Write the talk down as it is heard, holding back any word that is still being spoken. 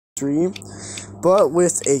stream, but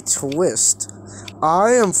with a twist.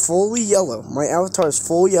 I am fully yellow. My avatar is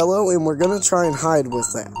full yellow, and we're gonna try and hide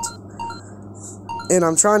with that. And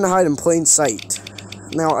I'm trying to hide in plain sight.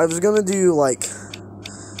 Now, I was gonna do, like...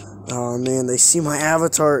 Oh, man, they see my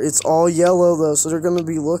avatar. It's all yellow, though, so they're gonna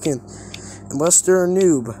be looking. Unless they're a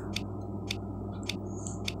noob.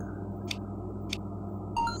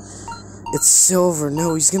 It's silver.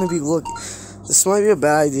 No, he's gonna be looking. This might be a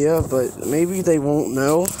bad idea, but maybe they won't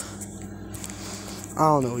know. I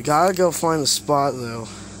don't know. We gotta go find the spot, though.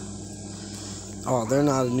 Oh, they're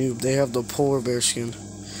not a noob. They have the polar bear skin.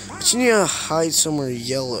 But you need to hide somewhere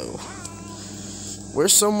yellow.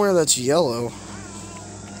 Where's somewhere that's yellow?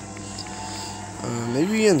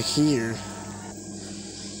 Maybe in here.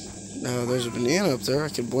 No, there's a banana up there. I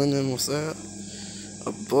could blend in with that.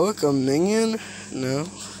 A book? A minion? No.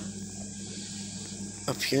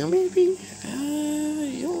 Up here, maybe?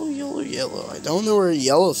 Yellow. I don't know where a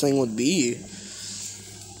yellow thing would be.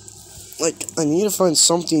 Like, I need to find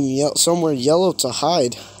something somewhere yellow to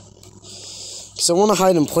hide. Because I want to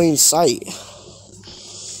hide in plain sight.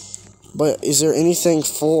 But is there anything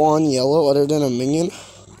full-on yellow other than a minion?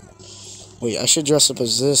 Wait, I should dress up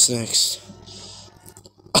as this next.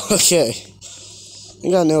 Okay. I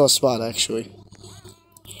think I know a spot, actually.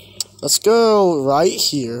 Let's go right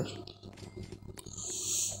here.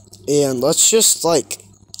 And let's just, like...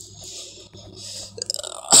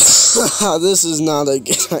 This is not a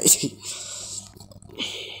good idea.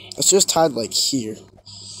 Let's just hide, like, here.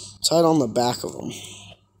 Let's hide on the back of them.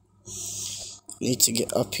 Need to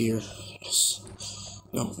get up here. Yes.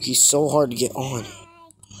 No, he's so hard to get on.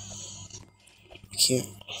 I can't.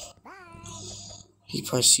 He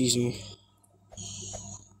probably sees me.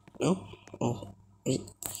 No? Oh, wait.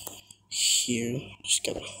 Here. Just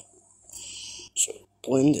gotta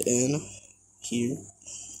blend in here.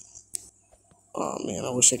 Oh man,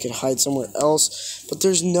 I wish I could hide somewhere else. But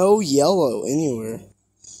there's no yellow anywhere.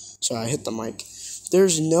 Sorry, I hit the mic.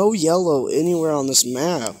 There's no yellow anywhere on this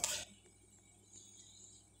map.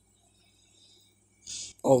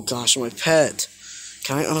 Oh gosh, my pet.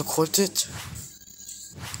 Can I unequip it?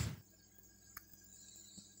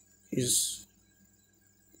 Did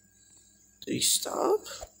he stop?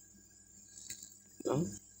 No.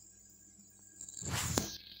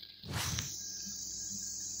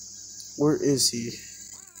 Where is he?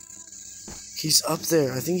 He's up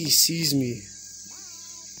there. I think he sees me.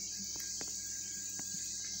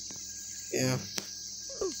 Yeah.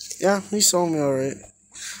 Yeah, he saw me alright.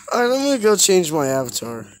 Alright, I'm gonna go change my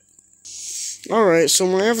avatar. Alright, so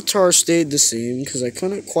my avatar stayed the same because I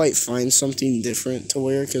couldn't quite find something different to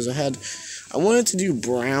wear because I wanted to do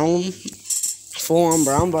brown, full on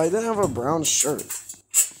brown, but I didn't have a brown shirt.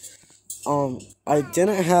 I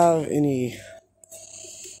didn't have any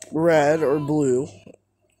red or blue.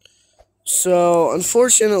 So,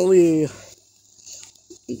 unfortunately,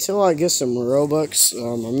 until I get some Robux,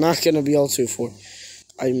 I'm not going to be able to afford.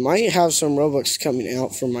 I might have some Robux coming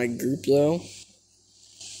out for my group, though.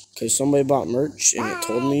 Because somebody bought merch, and it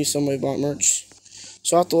told me somebody bought merch.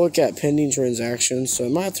 So I have to look at pending transactions. So I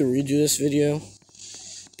might have to redo this video.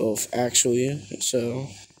 Both, actually. So,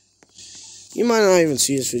 you might not even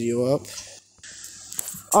see this video up.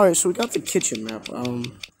 Alright, so we got the kitchen map.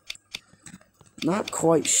 Not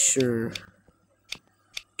quite sure.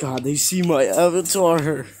 God, they see my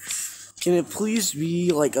avatar. Can it please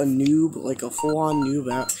be like a noob, like a full-on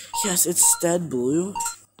noob app? Yes, it's Stead Blue.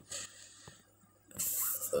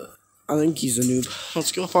 I think he's a noob.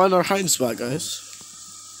 Let's go find our hiding spot, guys.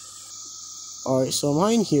 Alright, so I'm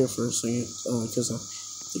hiding here for a second, because I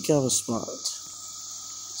think I have a spot.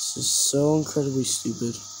 This is so incredibly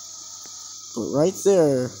stupid. But right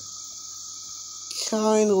there,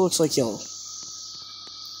 kinda looks like yellow.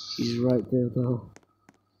 He's right there, though.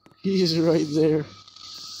 He's right there.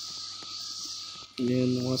 And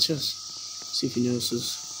then watch this. See if he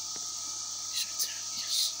notices. He's right there.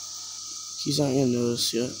 Yes. He's not gonna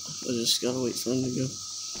notice yet. I just gotta wait for him to go.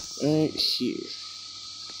 Right here.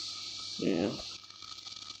 Yeah.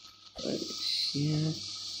 Right here.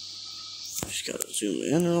 Just gotta zoom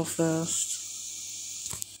in real fast.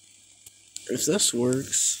 If this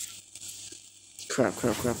works. Crap.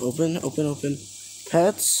 Open.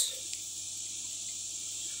 Pets.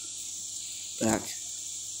 Back.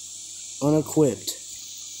 Unequipped.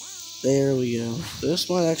 There we go. This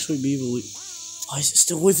might actually be why is it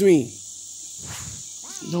still with me?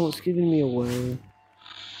 No, it's giving me away.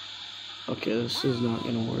 Okay, this is not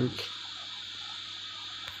gonna work.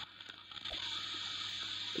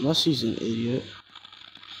 Unless he's an idiot.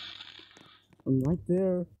 I'm right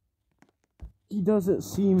there. He doesn't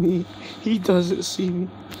see me. He doesn't see me.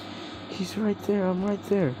 He's right there. I'm right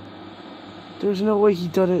there. There's no way he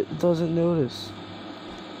doesn't notice.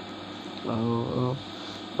 Oh.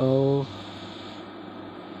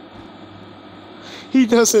 He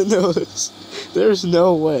doesn't notice. There's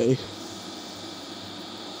no way.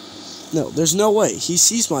 No, there's no way. He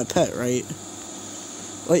sees my pet, right?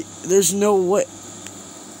 Like, there's no way.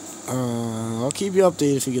 I'll keep you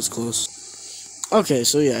updated if he gets close. Okay,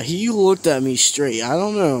 so yeah, he looked at me straight. I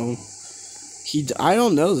don't know. I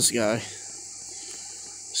don't know this guy.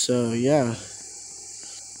 So, yeah.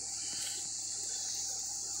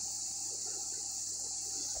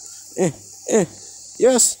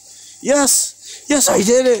 Yes. Yes. Yes, I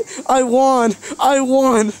did it. I won.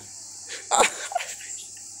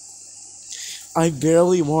 I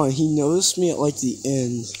barely won. He noticed me at like the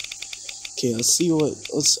end. Okay, I'll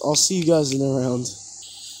see you guys in the round.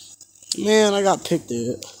 Man, I got picked at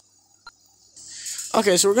it.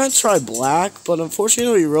 Okay, so we're gonna try black, but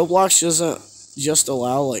unfortunately Roblox doesn't just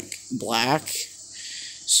allow like black.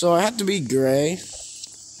 So I have to be gray.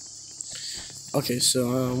 Okay,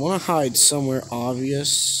 so I wanna hide somewhere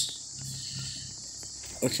obvious.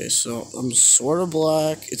 Okay, so I'm sort of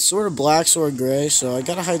black. It's sort of black, sort of gray, so I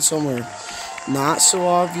gotta hide somewhere not so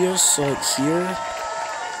obvious. So like here,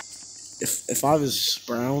 if I was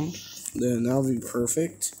brown, then that would be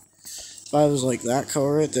perfect. If I was like that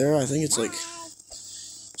color right there, I think it's like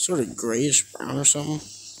sort of grayish brown or something.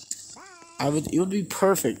 It would be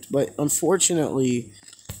perfect, but unfortunately,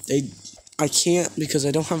 I can't because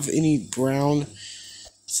I don't have any brown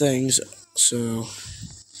things. So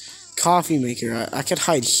coffee maker, I could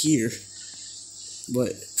hide here,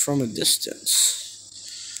 but from a distance.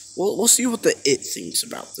 We'll see what the it thinks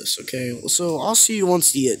about this, okay? So I'll see you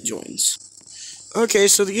once the it joins. Okay,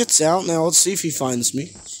 so the it's out. Now let's see if he finds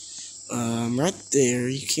me. Right there.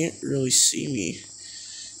 You can't really see me.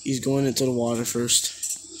 He's going into the water first.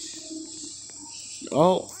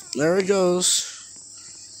 Oh, there he goes.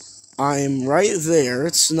 I am right there.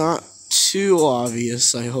 It's not too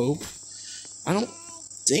obvious, I hope. I don't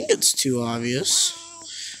think it's too obvious.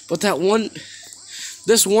 But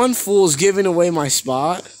this one fool is giving away my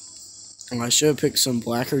spot. And I should have picked some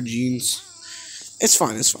blacker jeans. It's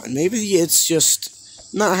fine, it's fine. Maybe it's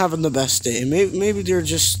just not having the best day. Maybe they're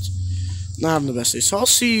just not having the best day. So I'll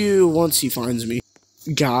see you once he finds me.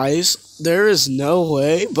 Guys, there is no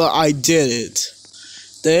way, but I did it.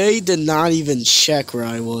 They did not even check where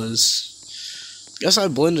I was. Guess I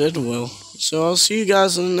blended in well. So I'll see you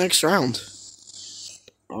guys in the next round.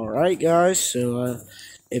 Alright guys, so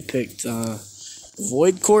it picked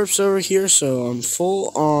Void Corpse over here, so I'm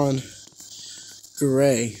full on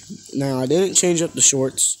gray. Now I didn't change up the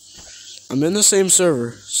shorts. I'm in the same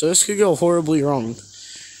server, so this could go horribly wrong.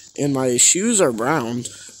 And my shoes are brown,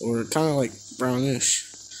 or kind of like brownish.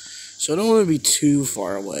 So I don't want to be too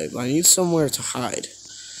far away, but I need somewhere to hide.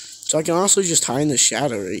 So I can also just hide in the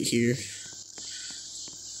shadow right here.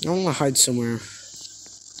 I want to hide somewhere.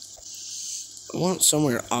 I want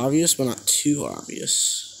somewhere obvious, but not too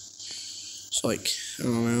obvious. So like, I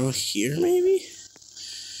don't know, here maybe?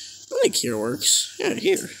 I think here works. Yeah,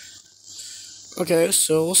 here. Okay,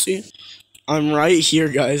 so we'll see. I'm right here,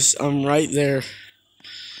 guys. I'm right there.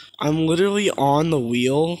 I'm literally on the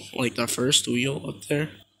wheel, like the first wheel up there.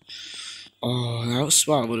 Oh, that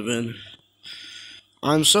spot would have been.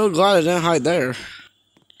 I'm so glad I didn't hide there.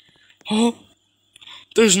 Oh,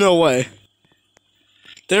 there's no way.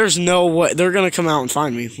 There's no way. They're gonna come out and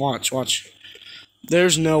find me. Watch, watch.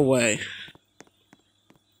 There's no way.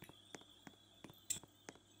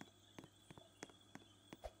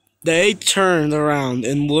 They turned around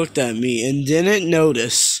and looked at me and didn't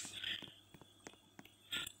notice.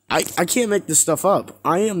 I can't make this stuff up.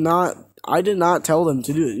 I did not tell them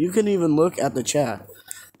to do it. You can even look at the chat.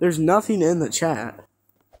 There's nothing in the chat.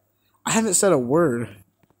 I haven't said a word.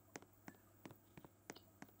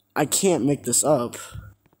 I can't make this up.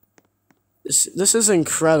 This is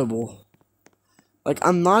incredible. Like,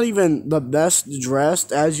 I'm not even the best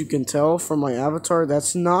dressed, as you can tell from my avatar.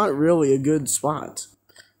 That's not really a good spot.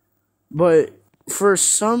 But for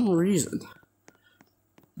some reason,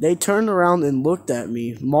 they turned around and looked at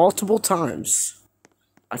me multiple times.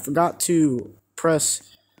 I forgot to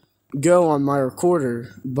press go on my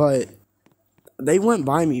recorder, but they went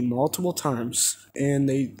by me multiple times, and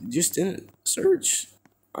they just didn't search.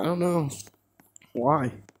 I don't know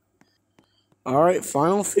why. Alright,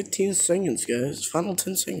 final 15 seconds, guys. Final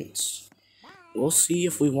 10 seconds. We'll see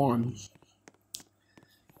if we won.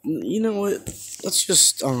 You know what? Let's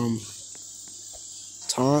just,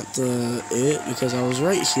 taunt it, because I was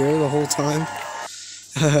right here the whole time.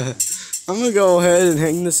 I'm gonna go ahead and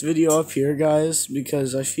hang this video up here, guys,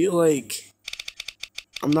 because I feel like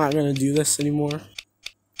I'm not gonna do this anymore.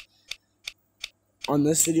 on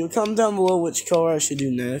this video. Comment down below which color I should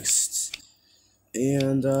do next.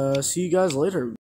 And see you guys later.